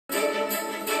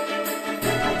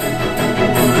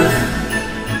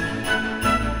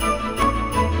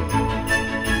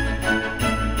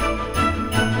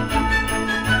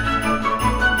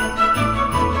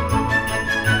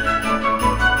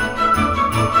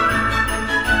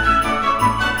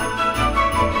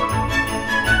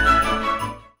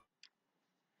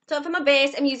my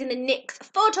base, I'm using the NYX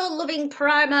Photo Loving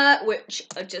Primer, which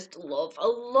I just love. I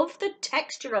love the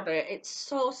texture of it. It's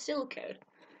so silky.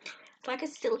 It's like a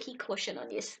silky cushion on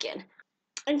your skin.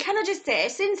 And can I just say,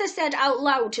 since I said out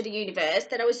loud to the universe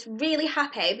that I was really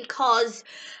happy because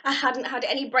I hadn't had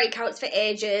any breakouts for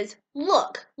ages,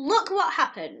 look what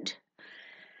happened.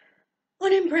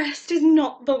 Unimpressed is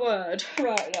not the word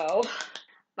right now.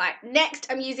 Right, next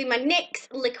I'm using my NYX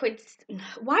liquid,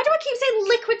 why do I keep saying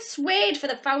liquid suede for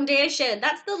the foundation?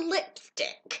 That's the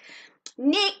lipstick.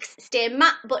 NYX Stay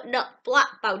Matte But Not Flat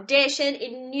Foundation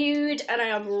in Nude, and I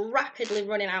am rapidly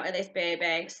running out of this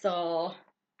baby, so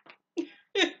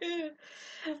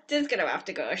just gonna have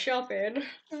to go shopping.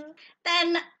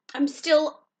 Then I'm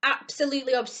still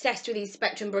absolutely obsessed with these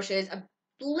Spectrum brushes. I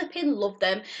flipping love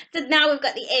them. So now we've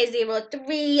got the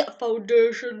A03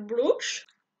 foundation brush.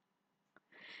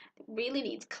 It really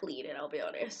needs cleaning, I'll be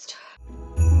honest.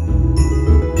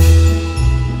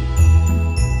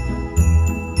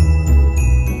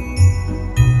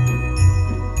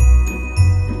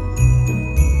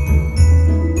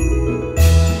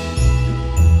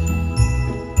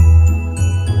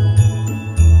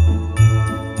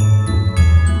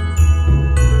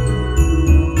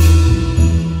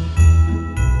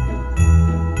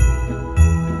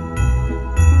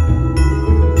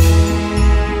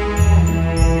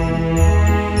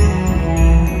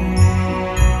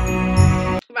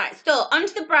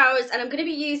 Onto the brows, and I'm going to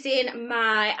be using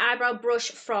my eyebrow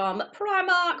brush from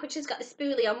Primark, which has got the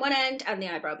spoolie on one end and the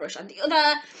eyebrow brush on the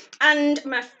other, and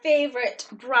my favourite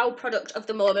brow product of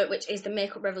the moment, which is the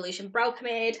Makeup Revolution Brow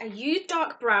Pomade. I use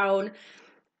dark brown.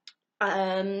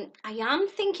 I am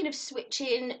thinking of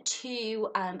switching to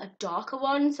a darker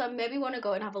one, so I maybe want to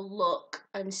go and have a look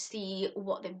and see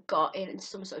what they've got in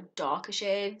some sort of darker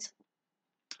shades.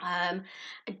 I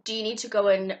do need to go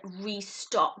and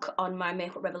restock on my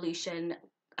Makeup Revolution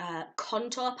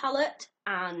contour palette,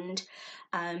 and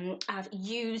I've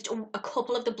used a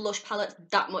couple of the blush palettes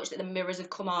that much that the mirrors have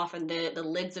come off and the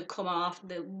lids have come off.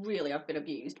 They really have been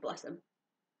abused, bless them.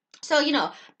 So, you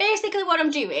know, basically what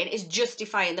I'm doing is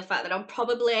justifying the fact that I'm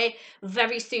probably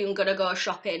very soon going to go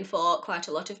shopping for quite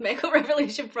a lot of Makeup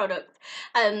Revolution products.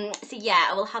 So yeah,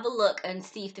 I will have a look and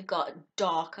see if they've got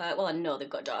darker, well, I know they've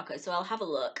got darker, so I'll have a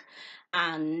look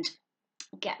and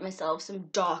get myself some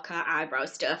darker eyebrow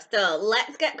stuff. So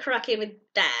let's get cracking with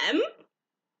them.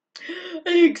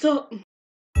 Excited.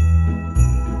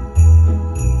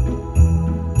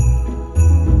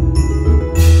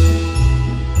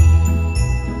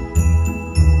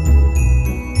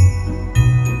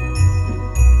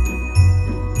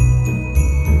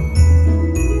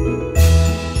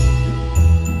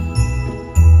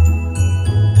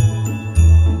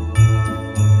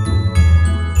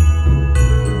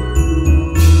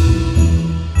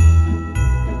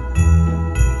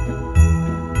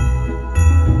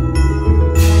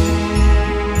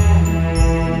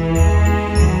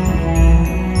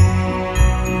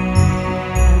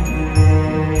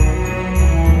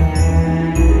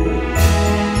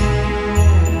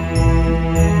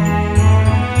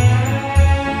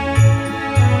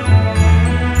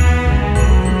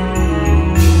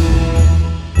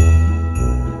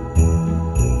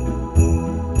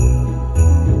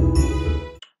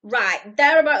 Right,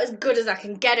 they're about as good as I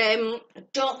can get them. I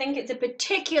don't think it's a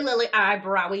particularly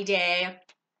eyebrowy day.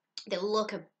 They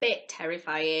look a bit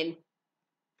terrifying,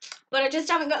 but I just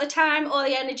haven't got the time or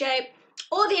the energy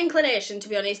or the inclination, to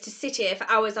be honest, to sit here for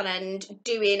hours on end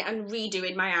doing and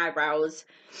redoing my eyebrows.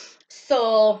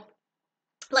 So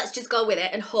let's just go with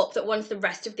it and hope that once the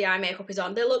rest of the eye makeup is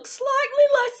on, they look slightly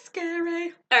less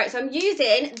scary. All right, so I'm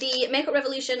using the Makeup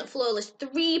Revolution Flawless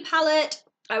 3 palette.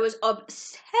 I was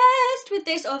obsessed with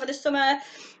this over the summer, and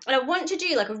I want to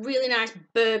do like a really nice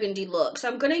burgundy look. So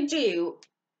I'm going to do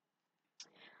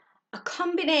a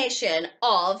combination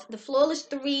of the Flawless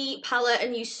 3 palette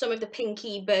and use some of the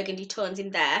pinky burgundy tones in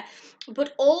there,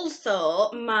 but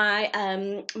also my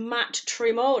matte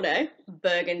Trimone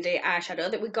burgundy eyeshadow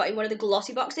that we got in one of the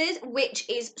glossy boxes, which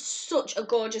is such a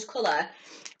gorgeous colour.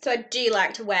 So I do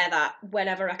like to wear that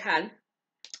whenever I can.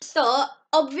 So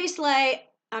obviously,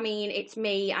 I mean, it's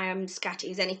me, I am scatty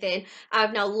as anything.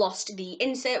 I've now lost the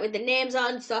insert with the names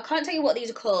on, so I can't tell you what these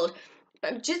are called,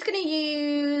 but I'm just going to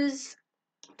use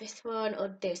this one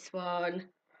or this one.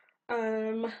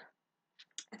 I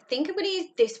think I'm going to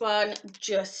use this one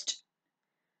just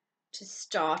to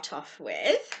start off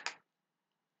with.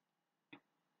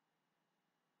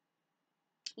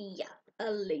 Yeah, I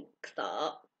like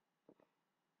that.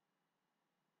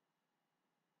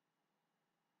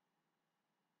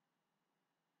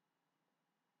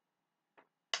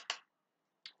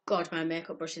 God, my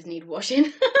makeup brushes need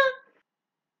washing.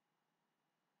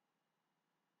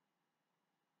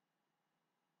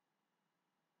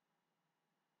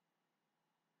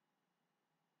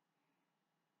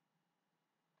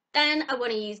 Then I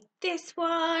want to use this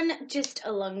one just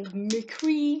along my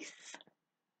crease,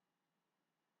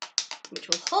 which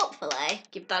will hopefully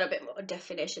give that a bit more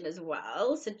definition as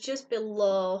well. So just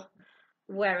below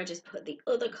where I just put the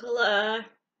other colour.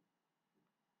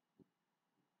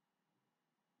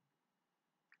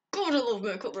 God, I love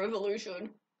Makeup Revolution.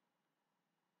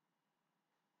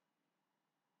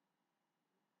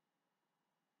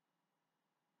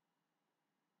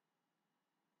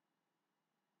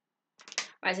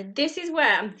 Right, so this is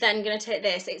where I'm then going to take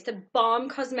this. It's the Balm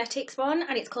Cosmetics one,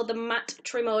 and it's called the Matte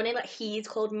Trimony. Like, he's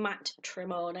called Matte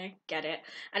Trimony. Get it?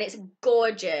 And it's a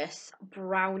gorgeous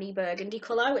brownie burgundy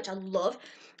colour, which I love.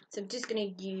 So I'm just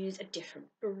going to use a different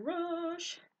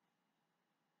brush.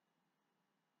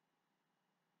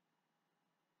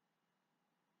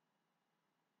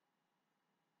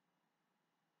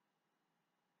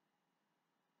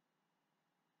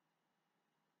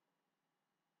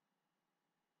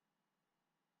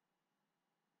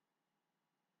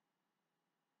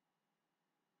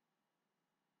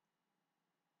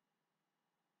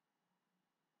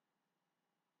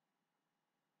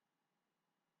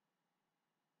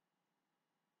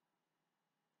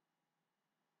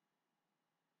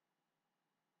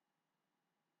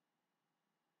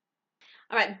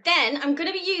 All right, then I'm going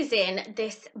to be using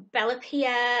this Bella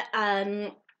Pierre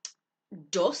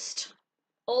dust,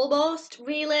 almost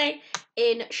really,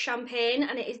 in champagne,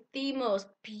 and it is the most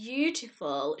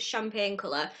beautiful champagne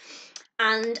colour.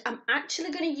 And I'm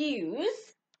actually going to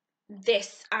use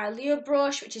this eyelure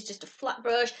brush, which is just a flat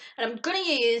brush, and I'm going to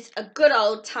use a good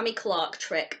old Tammy Clark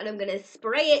trick, and I'm going to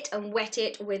spray it and wet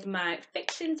it with my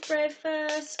fixing spray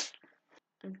first.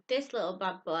 And this little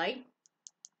bad boy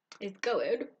is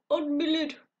going on my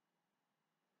lid.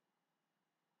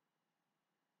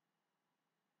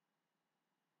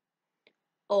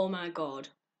 Oh my god.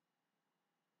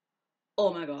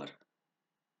 Oh my god.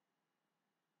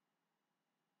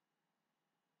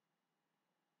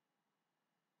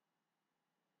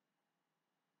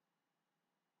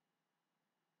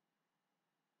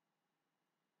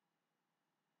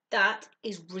 That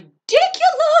is ridiculous!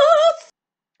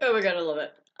 Oh my god, I love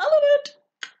it. I love it.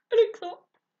 I think so.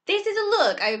 This is a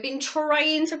look I've been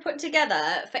trying to put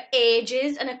together for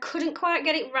ages, and I couldn't quite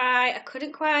get it right. I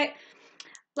couldn't quite,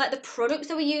 like, the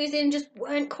products I were using just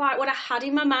weren't quite what I had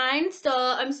in my mind. So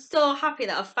I'm so happy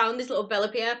that I've found this little Bella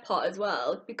Pierre pot as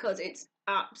well, because it's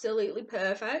absolutely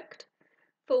perfect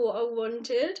for what I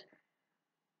wanted.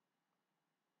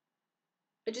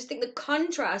 I just think the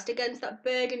contrast against that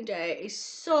burgundy is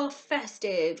so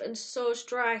festive and so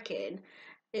striking.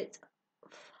 It's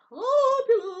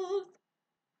fabulous.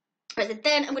 Right, so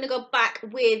then I'm going to go back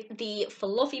with the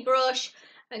fluffy brush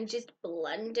and just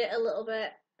blend it a little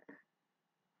bit.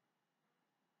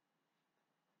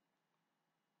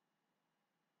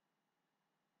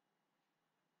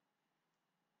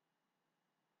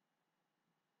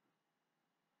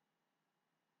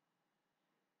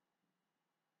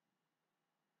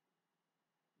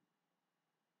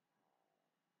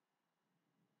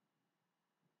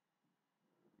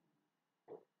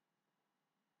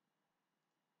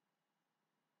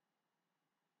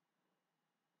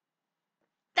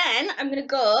 Then I'm going to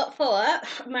go for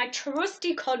my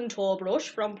trusty contour brush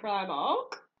from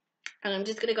Primark. And I'm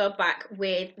just going to go back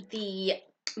with the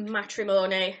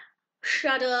Matrimony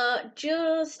shadow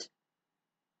just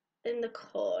in the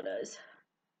corners.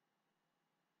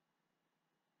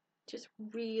 Just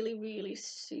really, really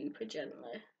super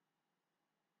gently.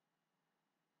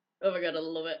 Oh my god, I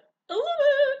love it. I love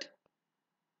it!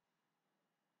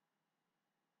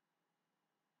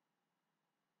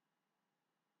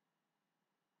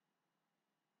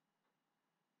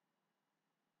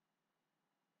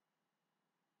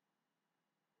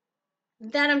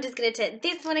 Then I'm just going to take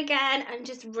this one again and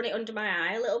just run it under my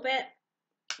eye a little bit,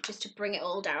 just to bring it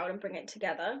all down and bring it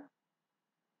together.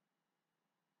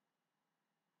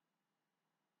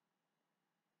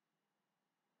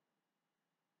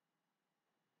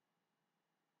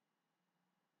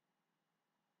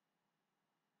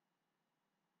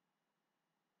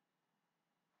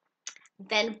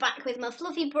 Then back with my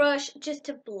fluffy brush just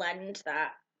to blend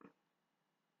that.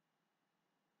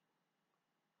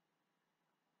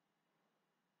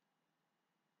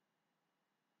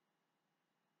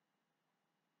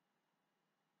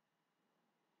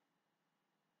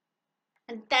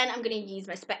 And then I'm going to use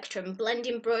my Spectrum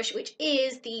blending brush, which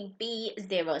is the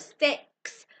B06,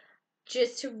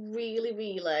 just to really,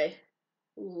 really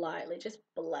lightly just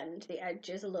blend the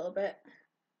edges a little bit.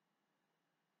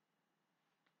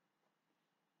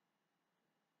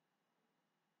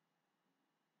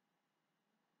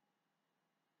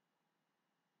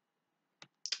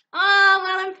 Oh,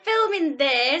 while I'm filming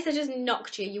this, I just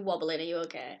knocked you. You wobbling? Are you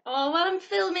okay? Oh, while I'm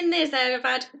filming this, I've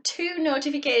had 2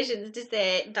 notifications to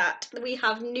say that we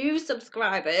have new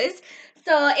subscribers.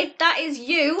 So if that is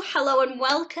you, hello and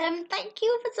welcome. Thank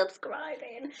you for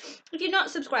subscribing. If you're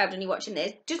not subscribed and you're watching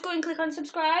this, just go and click on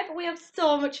subscribe. We have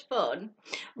so much fun.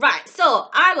 Right, so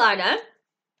eyeliner.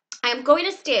 I am going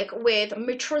to stick with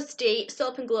my trusty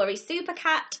Soap and Glory Super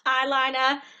Cat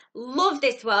eyeliner. Love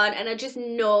this one and I just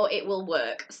know it will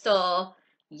work. So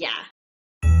yeah.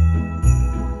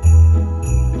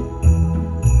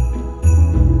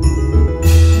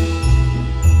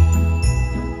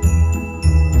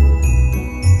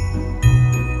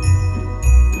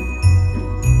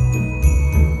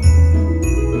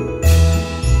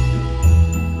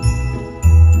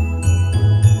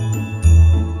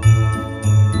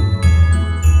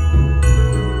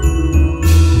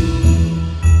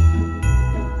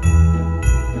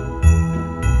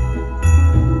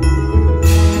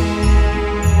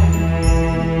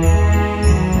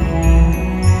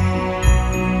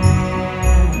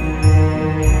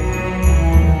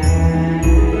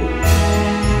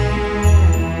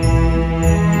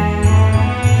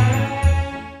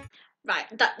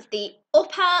 That's the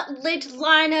upper lid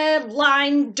liner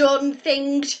line done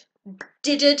thinged.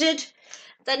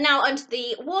 So now onto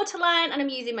the waterline, and I'm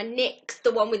using my NYX,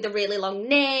 the one with the really long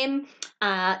name.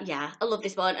 Yeah, I love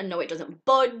this one. I know it doesn't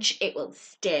budge. It will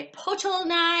stay put all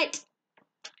night.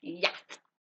 Yeah.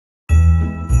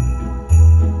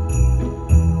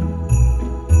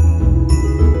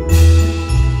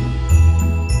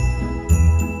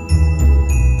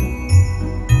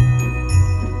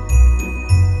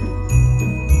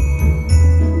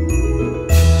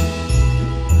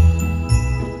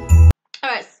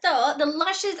 Alright, so the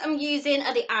lashes I'm using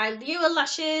are the Leila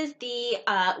lashes, the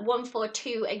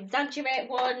 142 Exaggerate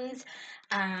ones,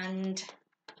 and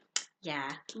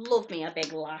yeah, love me a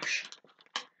big lash.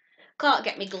 Can't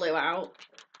get me glue out.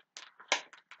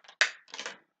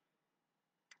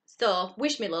 So,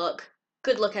 wish me luck.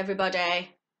 Good luck, everybody.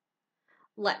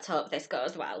 Let's hope this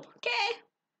goes well.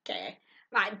 Okay.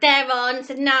 Right, they're on.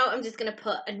 So now I'm just going to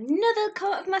put another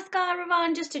coat of mascara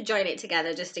on just to join it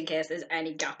together, just in case there's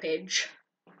any gappage.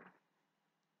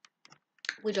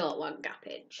 We don't want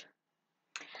gappage.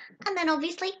 And then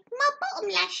obviously my bottom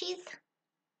lashes.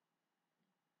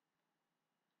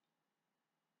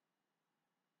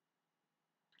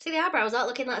 See, the eyebrows aren't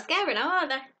looking that scary now, are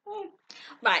they?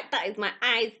 Right, that is my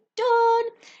eyes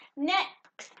done.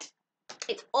 Next,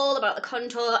 it's all about the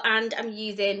contour, and I'm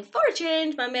using, for a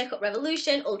change, my Makeup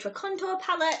Revolution Ultra Contour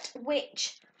Palette,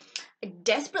 which I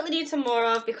desperately need some more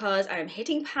of because I'm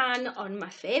hitting pan on my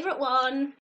favourite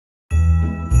one.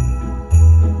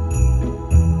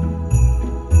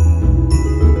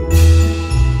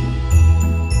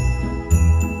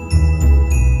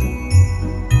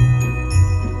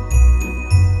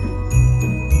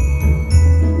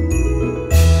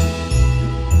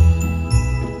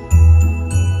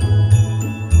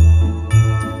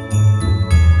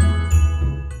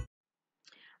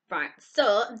 Right,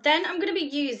 so then I'm going to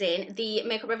be using the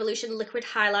Makeup Revolution Liquid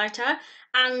Highlighter,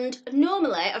 and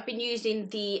normally I've been using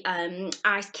the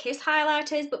Ice Kiss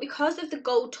highlighters, but because of the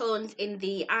gold tones in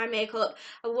the eye makeup,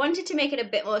 I wanted to make it a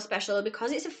bit more special.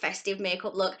 Because it's a festive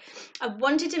makeup look, I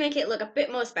wanted to make it look a bit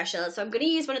more special, so I'm going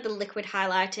to use one of the liquid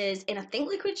highlighters in, I think,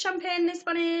 Liquid Champagne. This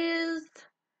one is...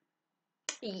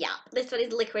 yeah, this one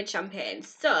is Liquid Champagne.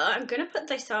 So I'm going to put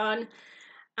this on,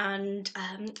 and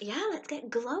yeah, let's get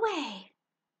glowy.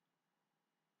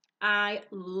 I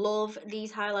love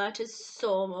these highlighters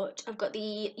so much. I've got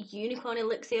the Unicorn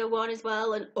Elixir one as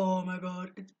well, and oh my god,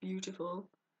 it's beautiful.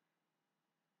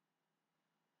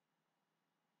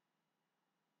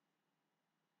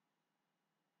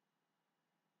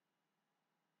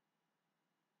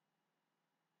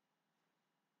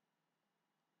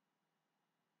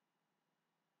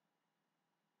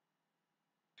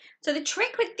 So the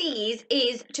trick with these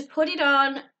is to put it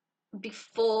on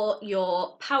before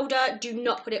your powder. Do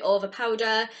not put it over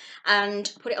powder,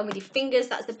 and put it on with your fingers.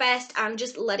 That's the best, and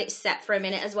just let it set for a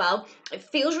minute as well. It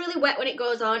feels really wet when it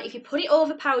goes on. If you put it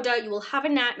over powder, you will have a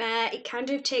nightmare. It kind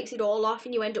of takes it all off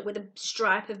and you end up with a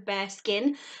stripe of bare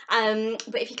skin.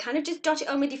 But if you kind of just dot it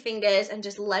on with your fingers and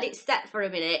just let it set for a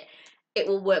minute, it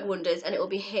will work wonders and it will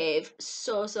behave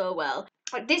so well.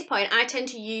 At this point, I tend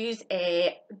to use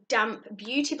a damp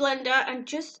beauty blender and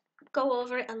just go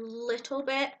over it a little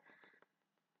bit.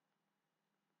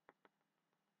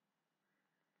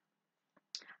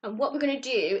 And what we're going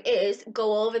to do is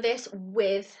go over this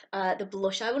with the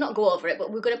blusher. I will not go over it,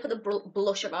 but we're going to put the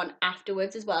blusher on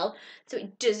afterwards as well, so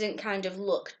it doesn't kind of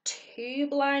look too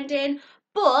blinding.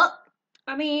 But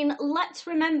I mean, let's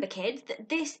remember, kids, that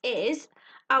this is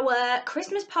our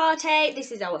Christmas party,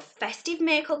 this is our festive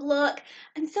makeup look,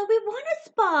 and so we want to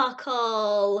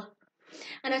sparkle.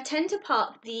 And I tend to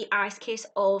pop the ice kiss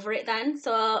over it then,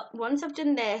 so once I've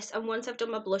done this and once I've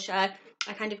done my blusher,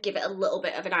 I kind of give it a little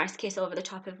bit of an ice kiss over the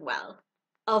top of well.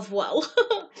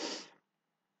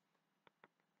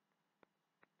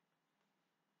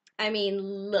 I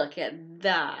mean, look at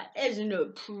that, isn't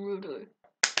it pretty?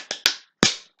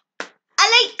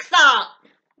 I like that!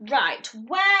 Right,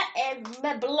 where is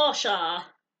my blusher?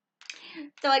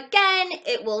 So again,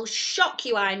 it will shock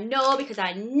you, I know, because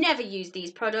I never use these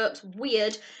products.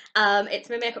 Weird. It's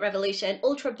my Makeup Revolution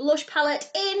Ultra Blush Palette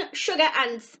in Sugar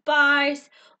and Spice.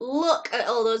 Look at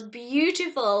all those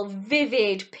beautiful,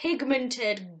 vivid,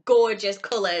 pigmented, gorgeous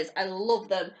colours. I love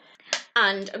them.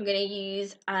 And I'm going to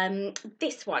use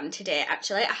this one today,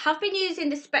 actually. I have been using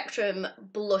the Spectrum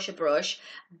blusher brush,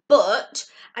 but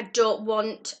I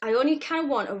only kind of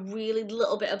want a really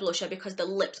little bit of blusher because the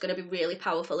lip's going to be really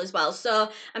powerful as well.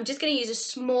 So I'm just going to use a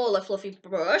smaller fluffy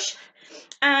brush,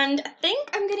 and I think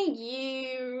I'm going to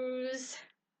use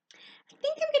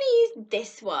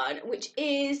this one, which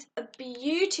is a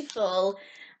beautiful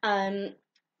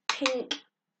pink,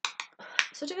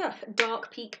 sort of a dark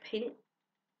pink pink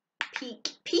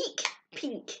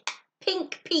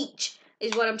peach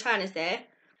is what I'm trying to say,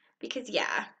 because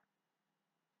yeah,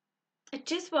 I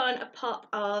just want a pop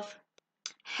of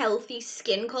healthy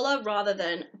skin colour rather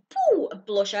than a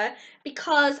blusher,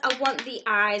 because I want the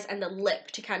eyes and the lip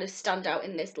to kind of stand out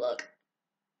in this look,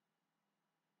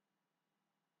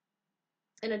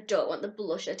 and I don't want the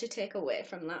blusher to take away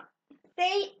from that.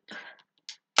 See?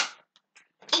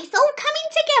 It's all coming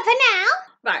together now.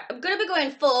 Right, I'm going to be going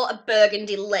for a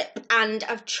burgundy lip, and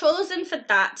I've chosen for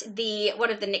that one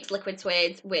of the NYX Liquid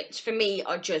Suedes, which for me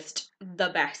are just the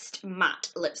best matte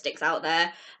lipsticks out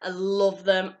there. I love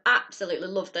them, absolutely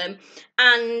love them.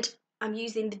 And I'm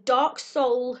using the Dark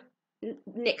Soul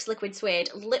NYX Liquid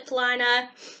Suede lip liner.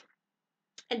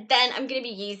 And then I'm going to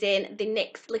be using the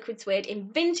NYX Liquid Suede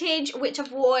in Vintage, which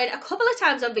I've worn a couple of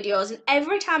times on videos, and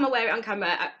every time I wear it on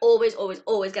camera, I always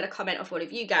get a comment off one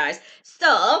of you guys.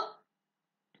 So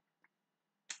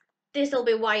this will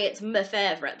be why it's my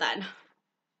favourite then.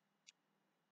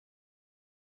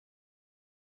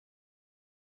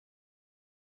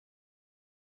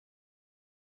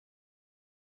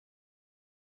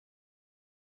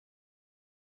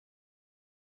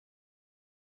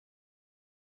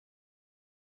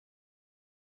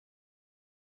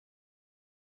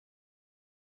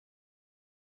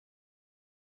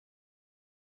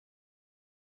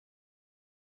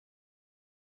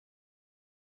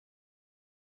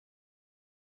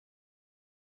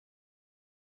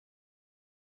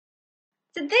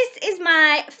 So this is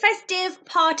my festive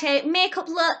party makeup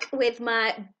look with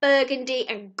my burgundy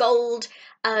and gold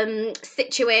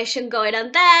situation going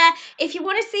on there. If you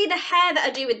want to see the hair that I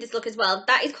do with this look as well,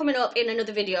 that is coming up in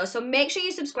another video, so make sure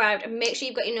you're subscribed and make sure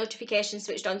you've got your notifications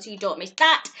switched on so you don't miss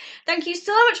that. Thank you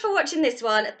so much for watching this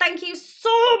one. Thank you so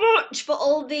much for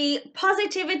all the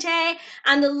positivity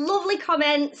and the lovely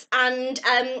comments and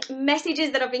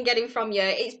messages that I've been getting from you.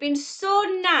 It's been so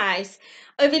nice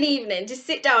of an evening to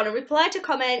sit down and reply to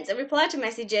comments and reply to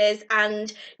messages,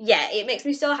 and yeah, it makes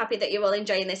me so happy that you're all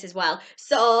enjoying this as well.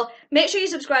 So make sure you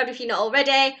subscribe if you're not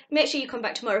already, make sure you come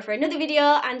back tomorrow for another video,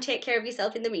 and take care of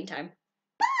yourself in the meantime.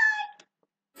 Bye!